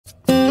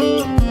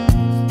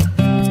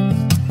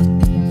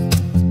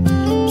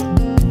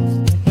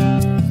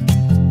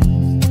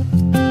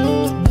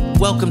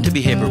Welcome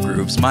to Behavioral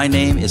Grooves. My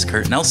name is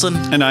Kurt Nelson.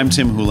 And I'm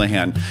Tim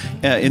Houlihan.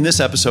 In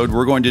this episode,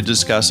 we're going to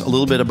discuss a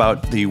little bit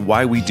about the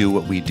why we do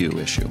what we do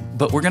issue.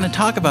 But we're going to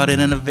talk about it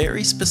in a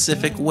very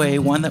specific way,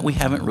 one that we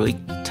haven't really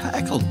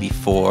tackled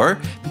before,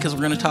 because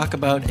we're going to talk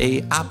about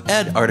a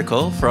op-ed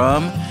article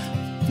from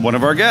one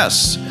of our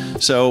guests.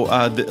 So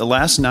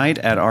last night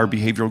at our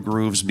Behavioral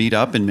Grooves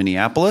Meetup in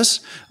Minneapolis,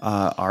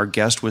 our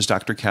guest was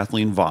Dr.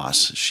 Kathleen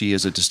Vohs. She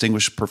is a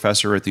distinguished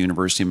professor at the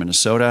University of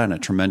Minnesota and a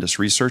tremendous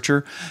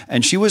researcher.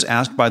 And she was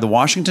asked by the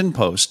Washington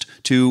Post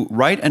to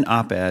write an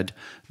op-ed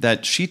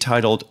that she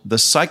titled "The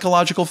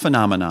Psychological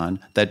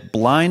Phenomenon That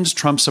Blinds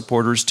Trump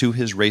Supporters to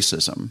His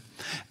Racism."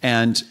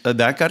 And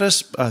that got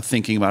us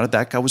thinking about it.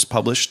 That was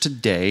published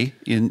today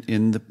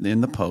in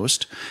the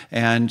Post,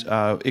 and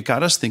it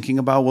got us thinking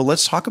about, well,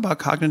 let's talk about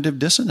cognitive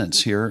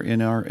dissonance here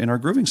in our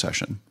grooving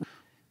session.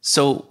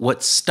 So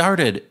what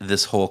started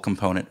this whole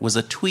component was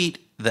a tweet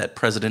that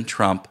President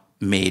Trump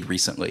made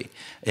recently,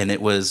 and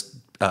it was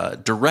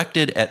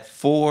directed at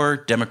 4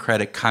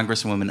 Democratic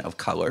congresswomen of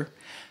color,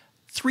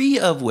 3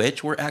 of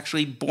which were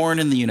actually born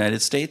in the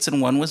United States,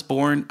 and 1 was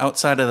born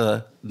outside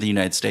of the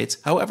United States.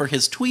 However,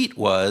 his tweet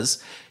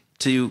was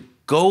to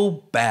go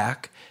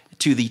back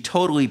to the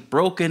totally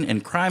broken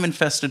and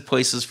crime-infested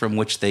places from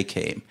which they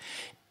came,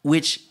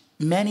 which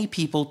many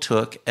people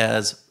took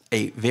as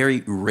a very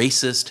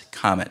racist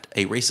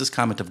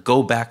comment of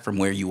go back from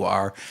where you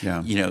are.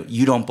 Yeah.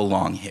 You don't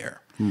belong here.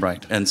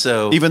 Right. And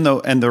so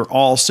and they're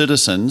all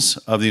citizens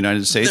of the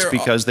United States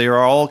because they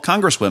are all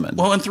congresswomen.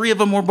 Well, and 3 of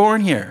them were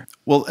born here.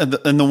 Well,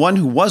 and the one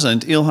who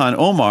wasn't, Ilhan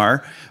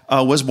Omar,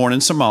 was born in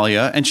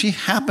Somalia, and she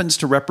happens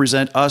to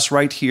represent us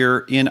right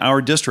here in our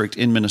district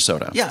in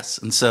Minnesota. Yes.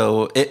 And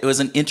so it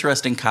was an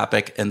interesting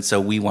topic, and so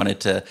we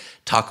wanted to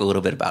talk a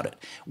little bit about it.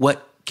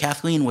 What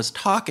Kathleen was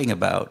talking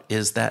about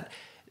is that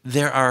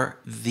there are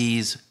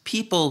these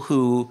people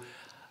who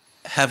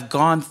have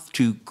gone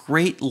to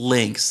great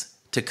lengths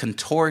to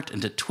contort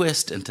and to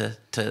twist and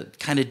to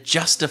kind of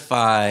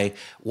justify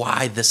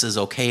why this is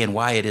okay and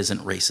why it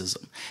isn't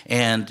racism.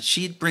 And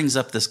she brings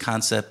up this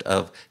concept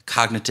of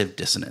cognitive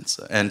dissonance.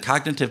 And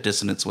cognitive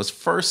dissonance was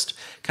first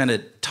kind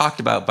of talked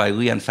about by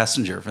Leon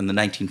Festinger in the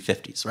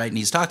 1950s, right? And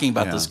he's talking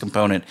about this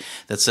component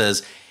that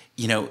says,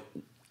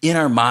 in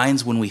our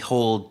minds when we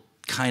hold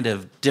kind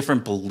of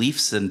different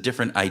beliefs and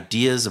different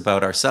ideas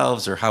about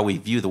ourselves or how we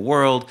view the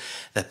world,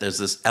 that there's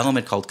this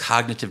element called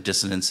cognitive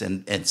dissonance,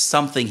 and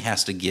something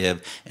has to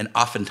give, and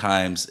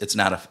oftentimes it's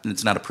not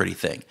a pretty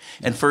thing.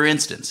 And for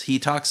instance, he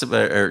talks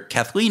about, or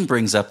Kathleen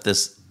brings up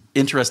this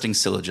interesting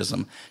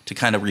syllogism to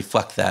kind of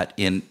reflect that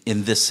in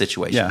this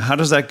situation. Yeah, how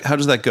does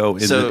that go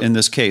in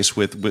this case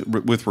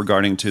with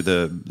regarding to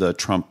the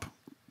Trump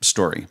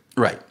story?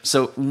 Right.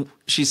 So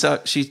she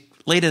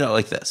laid it out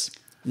like this.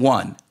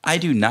 1, I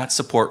do not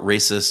support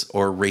racist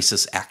or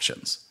racist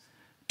actions.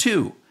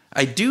 2,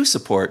 I do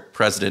support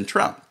President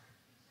Trump.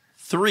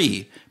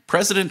 3,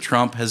 President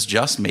Trump has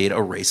just made a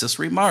racist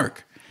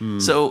remark.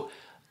 So,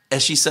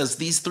 as she says,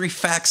 these 3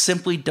 facts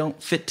simply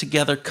don't fit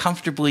together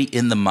comfortably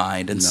in the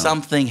mind, and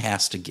something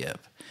has to give.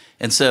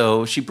 And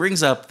so she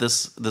brings up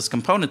this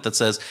component that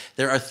says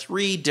there are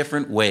 3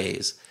 different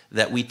ways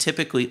that we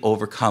typically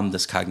overcome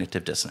this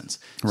cognitive dissonance.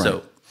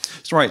 Right.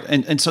 That's right.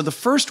 And so the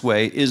first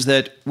way is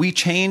that we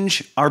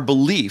change our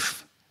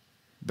belief,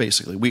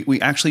 basically.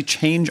 We actually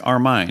change our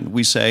mind.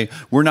 We say,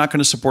 we're not going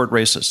to support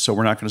racists, so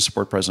we're not going to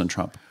support President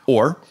Trump.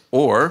 Or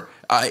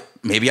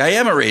maybe I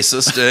am a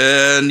racist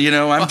and,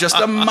 I'm just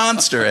a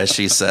monster, as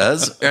she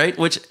says, right?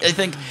 Which I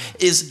think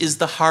is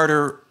the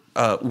harder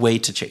way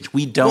to change.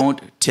 We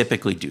don't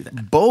typically do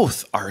that.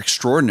 Both are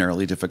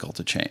extraordinarily difficult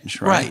to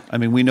change, right? Right. I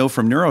mean, we know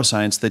from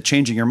neuroscience that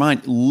changing your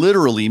mind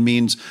literally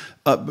means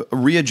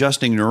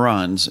readjusting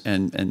neurons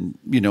and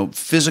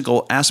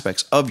physical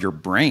aspects of your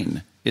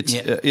brain.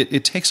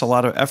 It takes a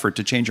lot of effort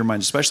to change your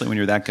mind, especially when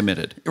you're that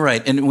committed.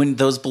 Right. And when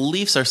those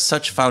beliefs are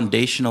such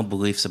foundational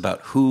beliefs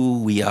about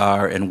who we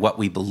are and what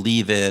we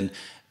believe in,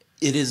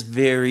 it is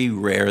very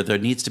rare. There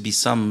needs to be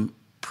some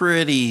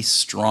pretty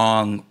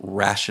strong,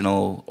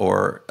 rational,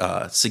 or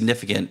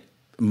significant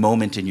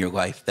moment in your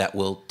life that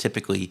will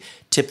typically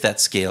tip that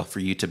scale for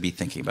you to be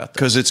thinking about that.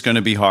 Because it's going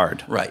to be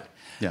hard. Right.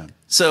 Yeah.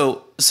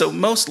 So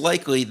most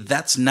likely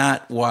that's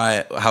not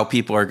how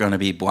people are going to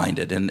be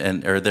blinded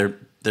or they're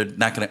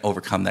not going to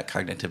overcome that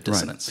cognitive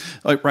dissonance.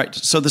 Right.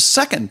 So the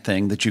second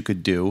thing that you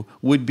could do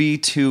would be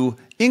to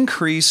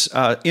increase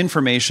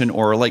information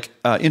or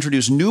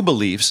introduce new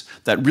beliefs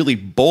that really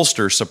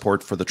bolster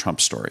support for the Trump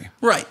story.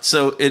 Right.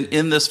 So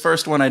in this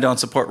first one, I don't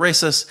support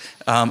racists.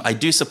 I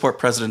do support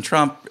President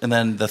Trump. And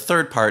then the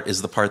third part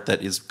is the part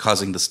that is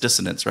causing this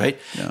dissonance, right?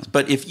 Yeah.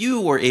 But if you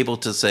were able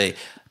to say,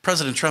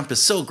 President Trump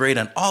is so great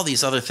on all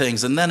these other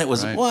things, and then it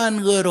was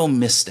one little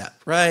misstep,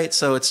 right?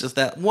 So it's just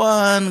that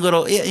one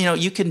little,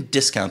 you can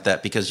discount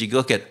that because you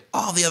look at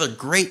all the other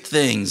great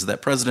things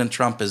that President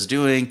Trump is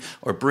doing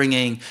or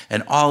bringing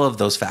and all of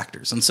those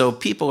factors. And so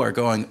people are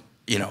going,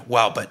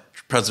 well, but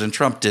President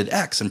Trump did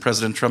X and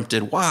President Trump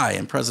did Y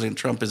and President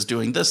Trump is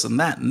doing this and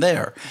that and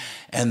there.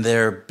 And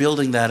they're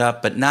building that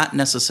up, but not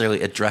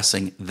necessarily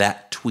addressing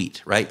that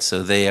tweet, right?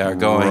 So they are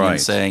going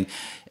and saying,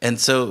 and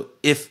so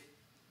if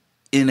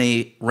in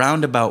a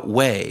roundabout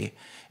way,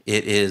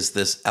 it is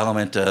this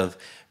element of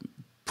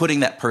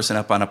putting that person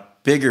up on a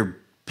bigger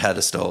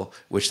pedestal,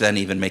 which then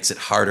even makes it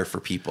harder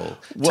for people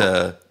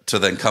to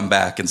then come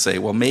back and say,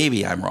 well,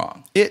 maybe I'm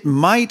wrong. It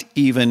might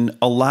even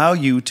allow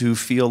you to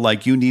feel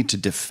like you need to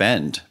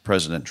defend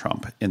President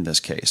Trump in this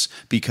case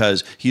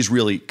because he's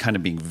really kind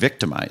of being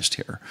victimized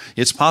here.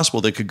 It's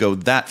possible they could go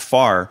that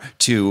far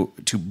to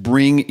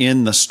bring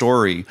in the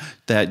story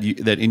that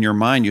in your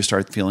mind you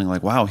start feeling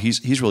like, wow,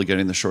 he's really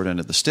getting the short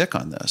end of the stick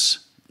on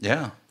this.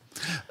 Yeah.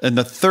 And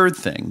the third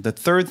thing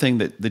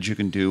that you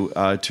can do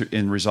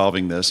in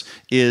resolving this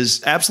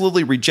is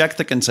absolutely reject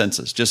the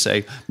consensus. Just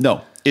say,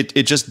 no,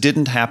 it just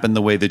didn't happen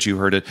the way that you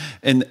heard it.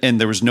 And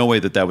there was no way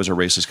that was a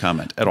racist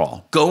comment at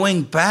all.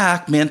 Going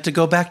back meant to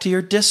go back to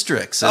your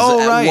districts,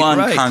 as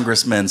one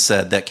congressman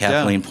said that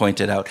Kathleen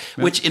pointed out,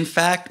 which in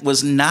fact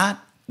was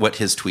not what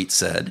his tweet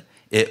said.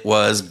 It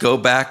was go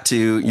back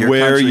to your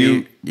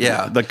country.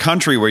 The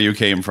country where you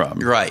came from.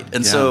 Right.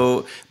 And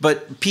so,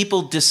 but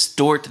people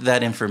distort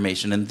that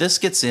information. And this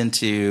gets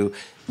into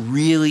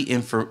really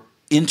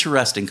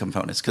interesting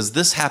components because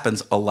this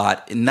happens a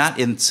lot, not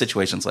in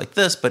situations like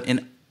this, but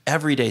in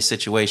everyday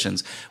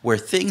situations where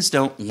things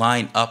don't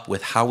line up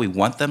with how we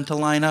want them to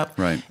line up.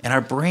 Right. And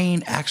our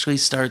brain actually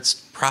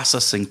starts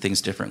processing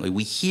things differently.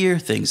 We hear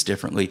things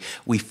differently.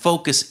 We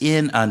focus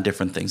in on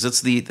different things.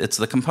 It's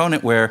the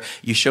component where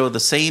you show the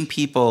same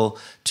people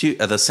to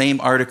the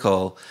same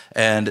article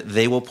and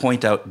they will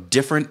point out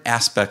different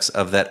aspects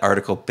of that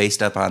article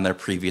based upon their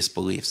previous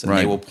beliefs. And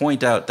they will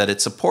point out that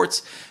it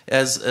supports,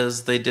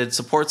 as they did,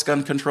 supports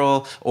gun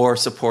control or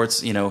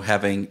supports,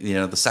 having,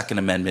 the Second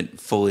Amendment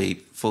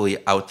fully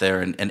out there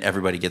and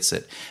everybody gets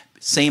it.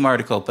 Same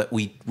article, but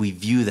we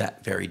view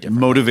that very differently.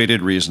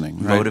 Motivated reasoning.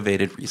 Right?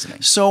 Motivated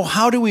reasoning. So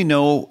how do we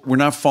know we're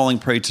not falling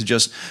prey to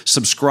just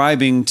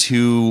subscribing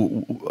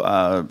to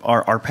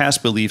our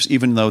past beliefs,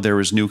 even though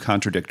there is new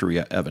contradictory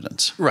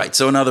evidence? Right.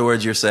 So in other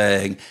words, you're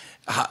saying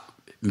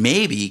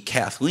maybe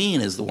Kathleen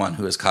is the one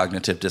who has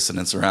cognitive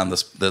dissonance around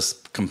this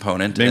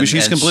component. Maybe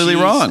she's completely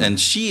wrong. And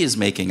she is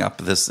making up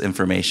this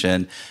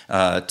information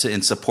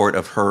in support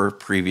of her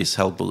previous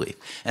held belief.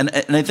 And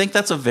I think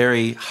that's a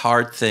very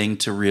hard thing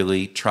to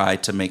really try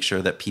to make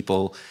sure that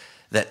people,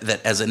 that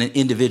as an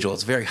individual,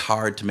 it's very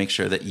hard to make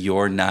sure that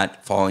you're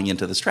not falling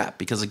into this trap.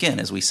 Because again,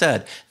 as we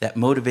said, that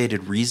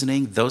motivated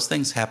reasoning, those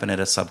things happen at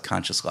a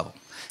subconscious level.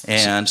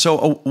 And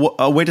so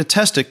a way to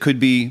test it could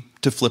be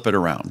to flip it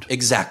around.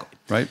 Exactly.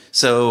 Right.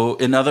 So,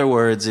 in other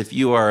words, if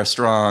you are a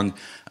strong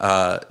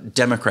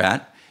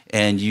Democrat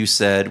and you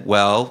said,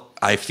 well,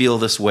 I feel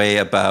this way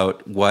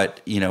about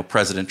what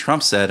President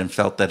Trump said and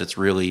felt that it's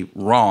really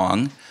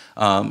wrong,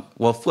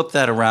 well, flip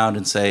that around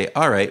and say,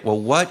 all right, well,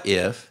 what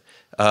if,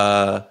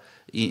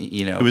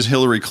 it was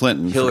Hillary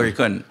Clinton.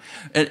 Clinton.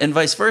 And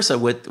vice versa.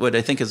 What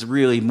I think is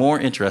really more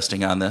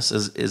interesting on this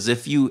is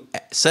if you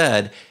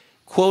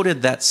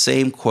quoted that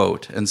same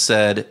quote and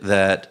said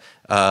that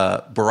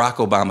Barack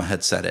Obama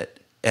had said it,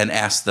 and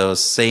asked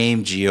those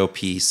same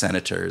GOP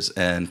senators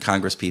and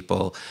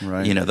congresspeople,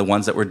 the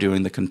ones that were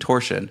doing the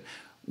contortion,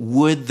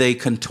 would they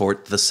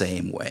contort the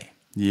same way?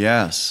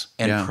 Yes.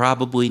 And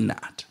probably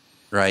not,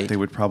 right? They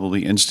would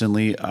probably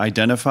instantly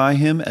identify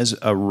him as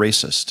a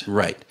racist.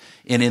 Right.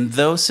 And in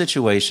those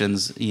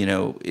situations,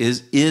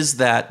 is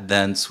that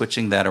then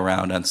switching that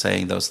around on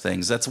saying those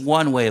things? That's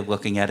one way of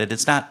looking at it.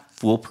 It's not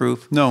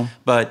foolproof. No.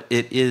 But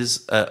it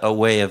is a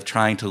way of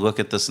trying to look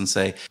at this and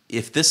say,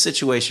 if this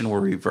situation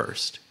were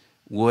reversed,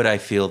 would I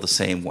feel the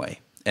same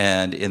way?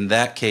 And in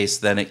that case,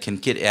 then it can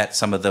get at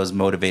some of those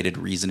motivated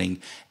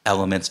reasoning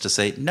elements to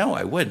say, no,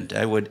 I wouldn't.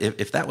 I would,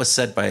 if that was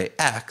said by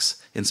X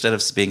instead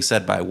of being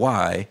said by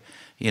Y,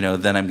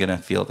 then I'm going to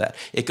feel that.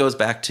 It goes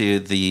back to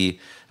the,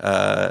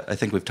 I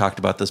think we've talked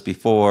about this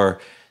before,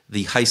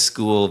 the high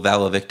school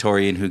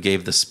valedictorian who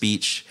gave the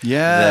speech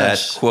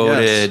that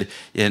quoted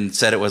and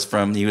said it was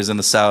he was in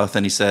the South,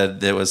 and he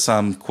said there was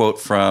some quote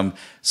from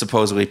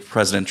supposedly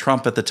President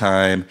Trump at the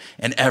time,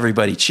 and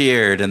everybody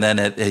cheered. And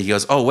then he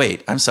goes, oh,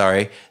 wait, I'm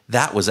sorry.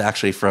 That was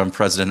actually from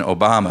President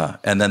Obama.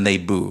 And then they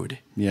booed.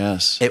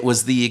 Yes. It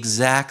was the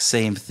exact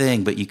same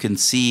thing, but you can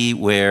see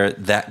where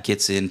that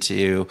gets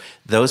into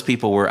those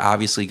people were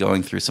obviously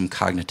going through some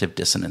cognitive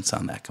dissonance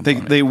on that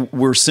component. They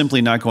were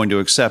simply not going to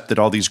accept that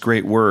all these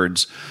great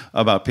words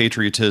about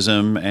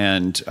patriotism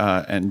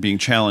and being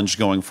challenged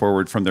going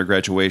forward from their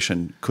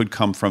graduation could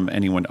come from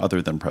anyone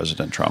other than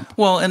President Trump.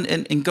 Well,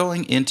 and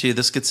going into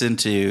this gets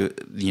into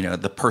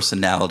the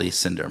personality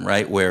syndrome,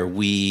 right, where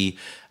we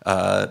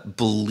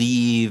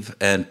believe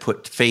and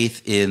put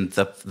faith in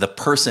the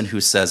person who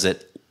says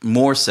it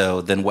more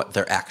so than what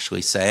they're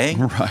actually saying.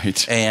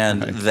 Right.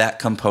 And that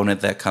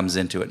component that comes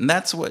into it. And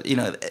that's what,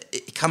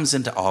 it comes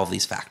into all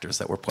these factors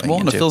that we're playing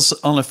into.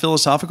 On a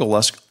philosophical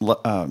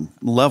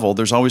level,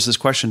 there's always this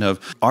question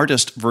of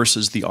artist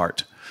versus the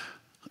art.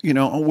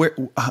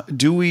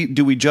 do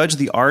we judge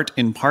the art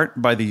in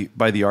part by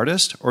the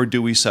artist, or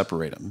do we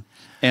separate them?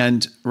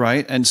 And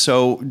right, and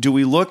so do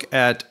we look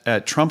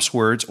at Trump's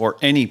words or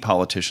any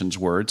politician's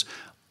words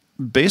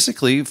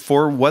basically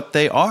for what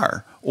they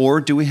are, or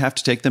do we have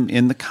to take them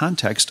in the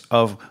context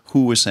of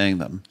who was saying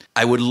them?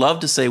 I would love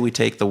to say we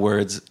take the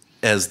words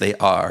as they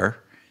are.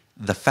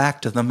 The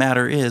fact of the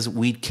matter is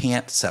we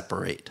can't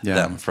separate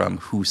them from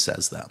who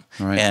says them.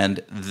 Right.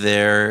 And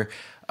there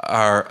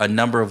are a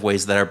number of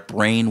ways that our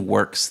brain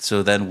works,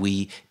 so then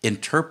we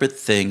interpret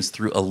things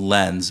through a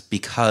lens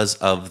because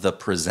of the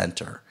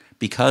presenter,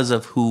 because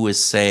of who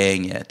is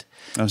saying it.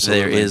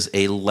 Absolutely. There is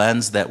a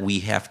lens that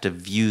we have to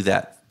view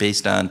that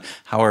based on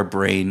how our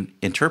brain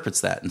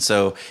interprets that. And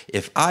so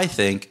if I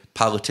think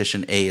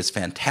politician A is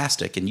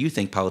fantastic and you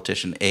think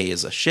politician A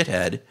is a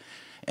shithead,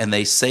 and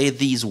they say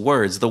these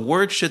words, the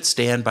words should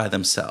stand by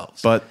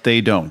themselves. But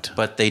they don't.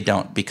 But they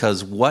don't,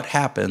 because what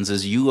happens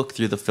is you look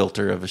through the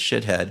filter of a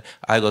shithead,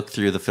 I look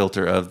through the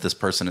filter of this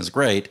person is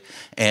great,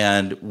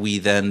 and we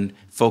then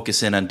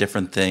focus in on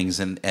different things,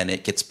 and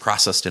it gets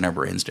processed in our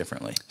brains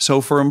differently.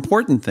 So for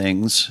important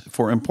things,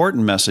 for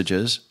important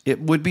messages, it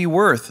would be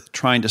worth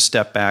trying to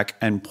step back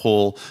and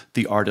pull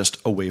the artist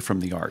away from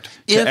the art,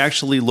 to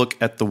actually look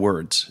at the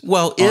words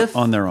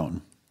on their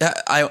own.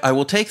 I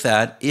will take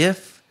that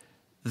if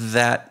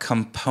that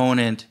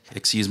component,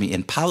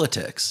 in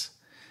politics,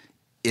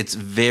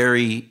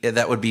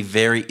 that would be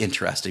very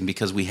interesting,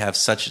 because we have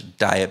such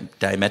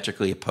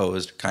diametrically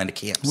opposed kind of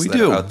camps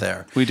are out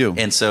there. We do.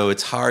 And so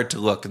it's hard to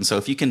look. And so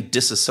if you can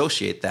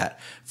disassociate that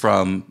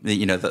from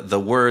the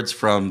words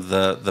from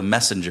the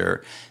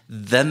messenger,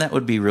 then that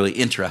would be really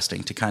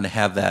interesting to kind of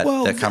have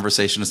that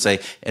conversation to say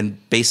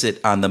and base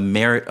it on the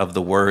merit of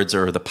the words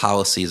or the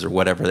policies or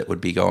whatever that would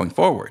be going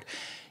forward.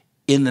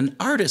 In an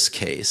artist's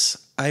case,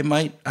 I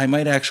might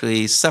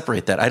actually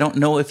separate that. I don't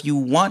know if you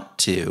want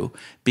to,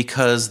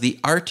 because the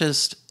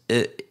artist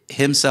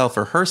himself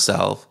or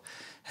herself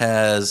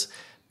has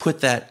put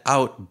that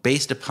out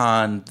based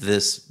upon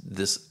this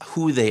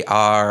who they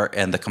are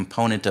and the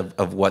component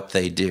of what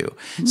they do.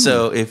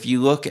 So if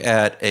you look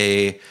at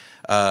I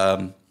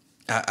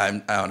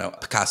don't know,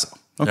 Picasso,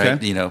 okay,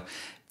 right?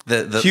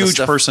 The huge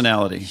stuff,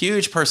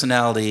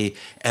 personality,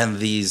 and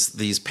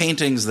these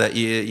paintings that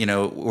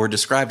were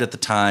described at the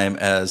time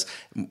as,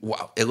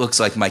 wow, it looks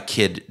like my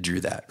kid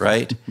drew that,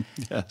 right?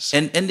 Yes,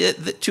 and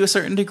to a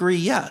certain degree,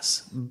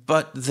 yes,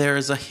 but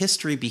there's a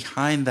history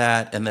behind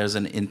that, and there's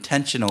an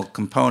intentional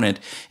component,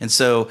 and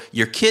so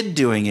your kid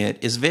doing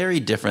it is very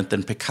different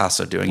than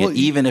Picasso doing it,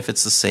 even if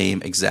it's the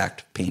same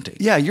exact painting.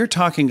 Yeah, you're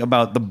talking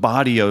about the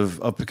body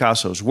of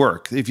Picasso's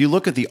work. If you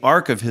look at the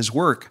arc of his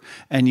work,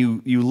 and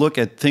you look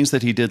at things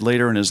that he did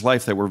later in his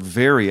life that were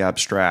very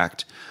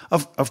abstract,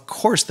 of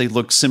course they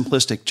look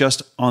simplistic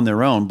just on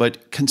their own,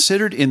 but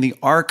considered in the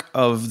arc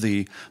of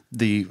the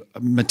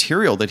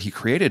material that he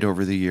created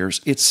over the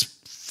years, it's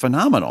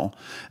phenomenal.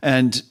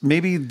 And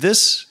maybe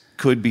this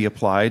could be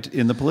applied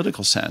in the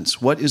political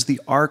sense. What is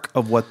the arc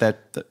of what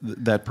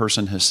that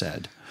person has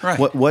said? Right.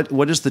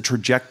 What is the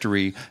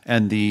trajectory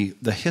and the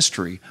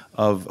history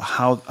of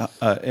how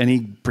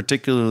any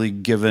particularly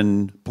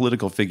given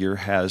political figure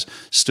has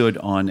stood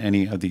on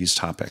any of these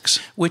topics?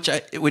 Which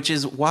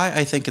is why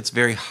I think it's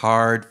very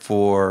hard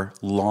for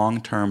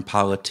long-term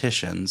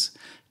politicians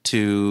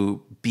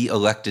to be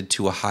elected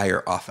to a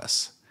higher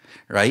office,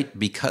 right?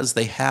 Because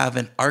they have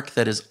an arc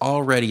that is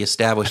already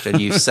established,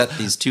 and you've set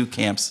these two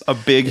camps. A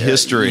big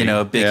history.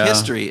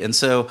 History. And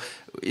so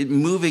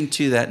moving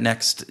to that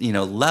next,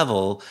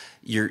 level,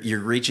 you're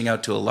reaching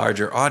out to a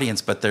larger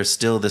audience, but there's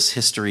still this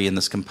history and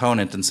this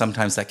component, and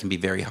sometimes that can be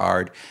very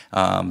hard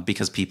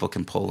because people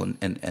can pull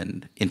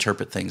and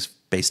interpret things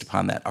based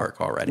upon that arc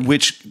already.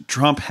 Which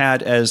Trump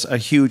had as a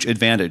huge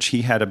advantage.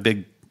 He had a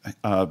big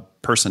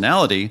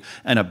personality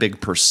and a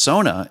big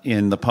persona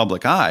in the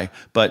public eye,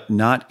 but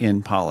not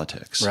in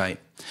politics. Right.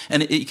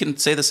 And you can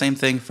say the same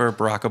thing for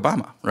Barack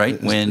Obama,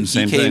 right? When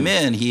he came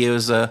in, he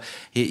was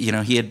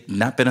he had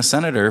not been a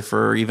senator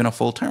for even a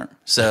full term.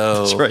 So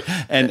that's right.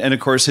 And of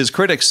course, his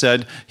critics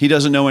said he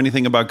doesn't know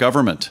anything about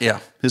government. Yeah.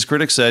 His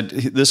critics said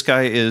this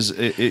guy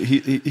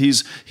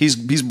he's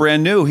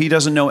brand new. He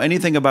doesn't know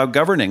anything about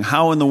governing.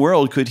 How in the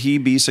world could he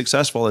be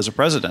successful as a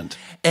president?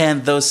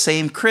 And those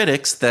same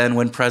critics, then,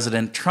 when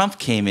President Trump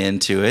came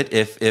into it,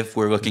 if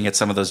we're looking at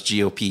some of those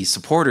GOP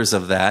supporters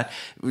of that,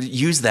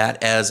 use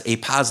that as a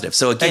positive.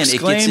 So again,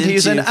 exclaimed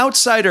he's an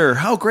outsider.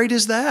 How great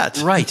is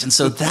that? Right. And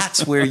so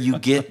that's where you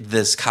get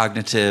this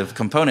cognitive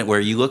component, where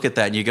you look at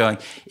that and you're going,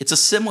 it's a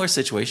similar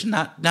situation,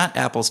 not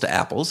apples to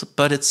apples,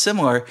 but it's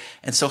similar.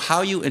 And so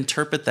how you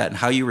interpret that and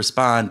how you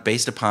respond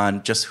based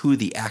upon just who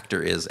the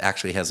actor is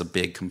actually has a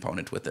big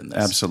component within this.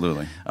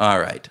 Absolutely. All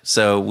right.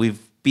 So we've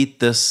beat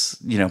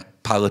this,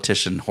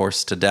 politician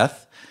horse to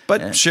death.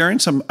 But sharing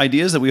some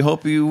ideas that we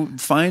hope you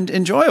find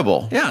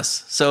enjoyable.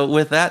 Yes. So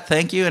with that,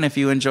 thank you. And if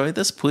you enjoyed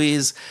this,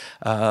 please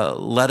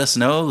let us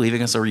know,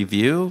 leaving us a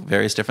review,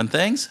 various different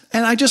things.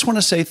 And I just want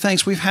to say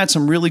thanks. We've had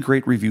some really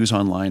great reviews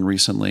online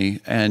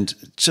recently, and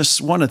just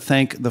want to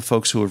thank the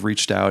folks who have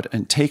reached out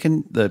and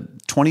taken the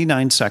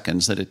 29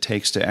 seconds that it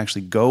takes to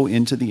actually go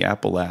into the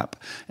Apple app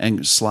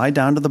and slide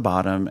down to the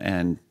bottom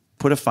and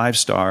put a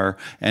 5-star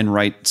and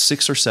write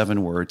 6 or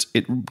 7 words.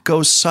 It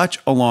goes such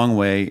a long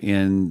way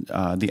in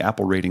the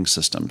Apple rating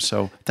system.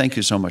 So thank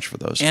you so much for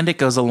those. And it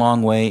goes a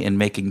long way in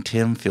making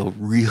Tim feel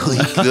really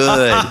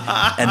good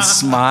and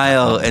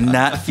smile and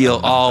not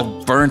feel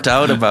all burnt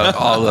out about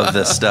all of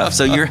this stuff.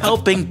 So you're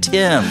helping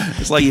Tim.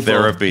 It's like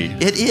therapy.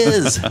 It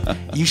is.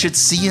 You should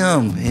see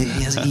him.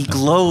 He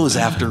glows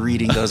after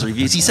reading those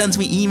reviews. He sends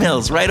me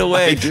emails right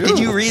away. Did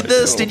you read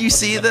this? Did you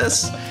see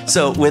this?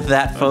 So with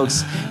that,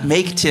 folks,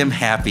 make Tim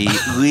happy.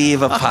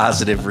 Leave a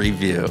positive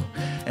review.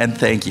 And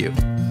thank you.